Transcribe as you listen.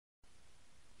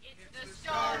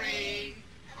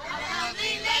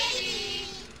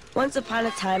Once upon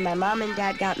a time, my mom and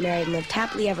dad got married and lived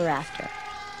happily ever after.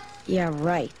 Yeah,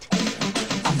 right.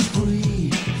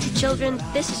 Children,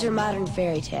 this is your modern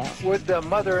fairy tale. Would the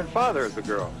mother and father of the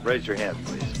girl raise your hand,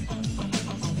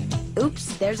 please?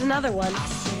 Oops, there's another one.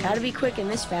 Gotta be quick in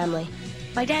this family.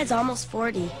 My dad's almost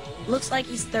 40. Looks like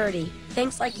he's 30.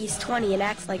 Thinks like he's 20 and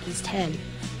acts like he's 10.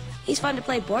 He's fun to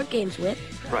play board games with.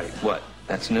 Right, what?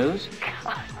 That's news?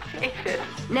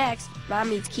 Next,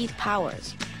 Mom meets Keith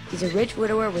Powers. He's a rich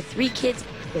widower with 3 kids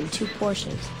and 2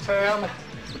 Porsches. Sam,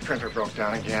 the printer broke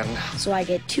down again. So I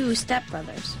get 2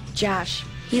 stepbrothers. Josh,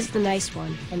 he's the nice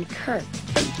one, and Kurt.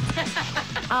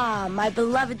 My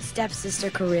beloved stepsister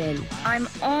Corinne. I'm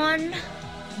on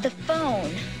the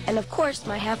phone. And of course,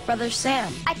 my half-brother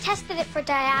Sam. I tested it for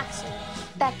dioxin.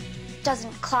 That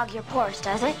doesn't clog your pores,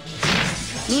 does it?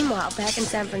 Meanwhile, back in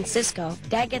San Francisco,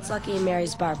 Dad gets lucky and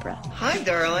marries Barbara. Hi,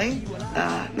 darling.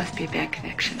 Must be a bad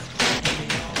connection.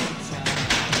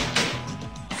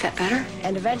 Is that better?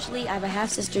 And eventually, I have a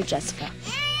half-sister, Jessica.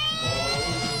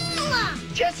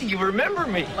 Jesse, you remember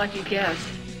me. Lucky guess.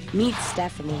 Meet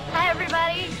Stephanie. Hi,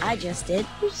 everybody. I just did.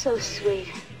 You're so sweet.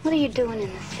 What are you doing in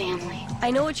this family?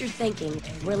 I know what you're thinking.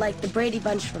 We're like the Brady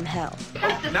Bunch from hell.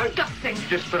 That's disgusting.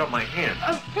 Just spit on my hand.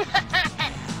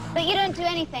 But you don't do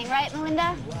anything, right,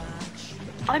 Melinda?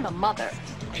 I'm a mother.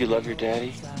 Do you love your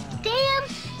daddy? Damn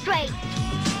straight.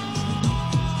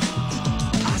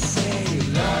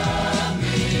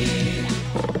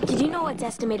 Did you know it's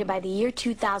estimated by the year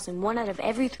 2000, 1 out of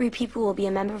every 3 people will be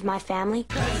a member of my family?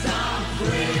 'Cause I'm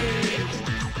free.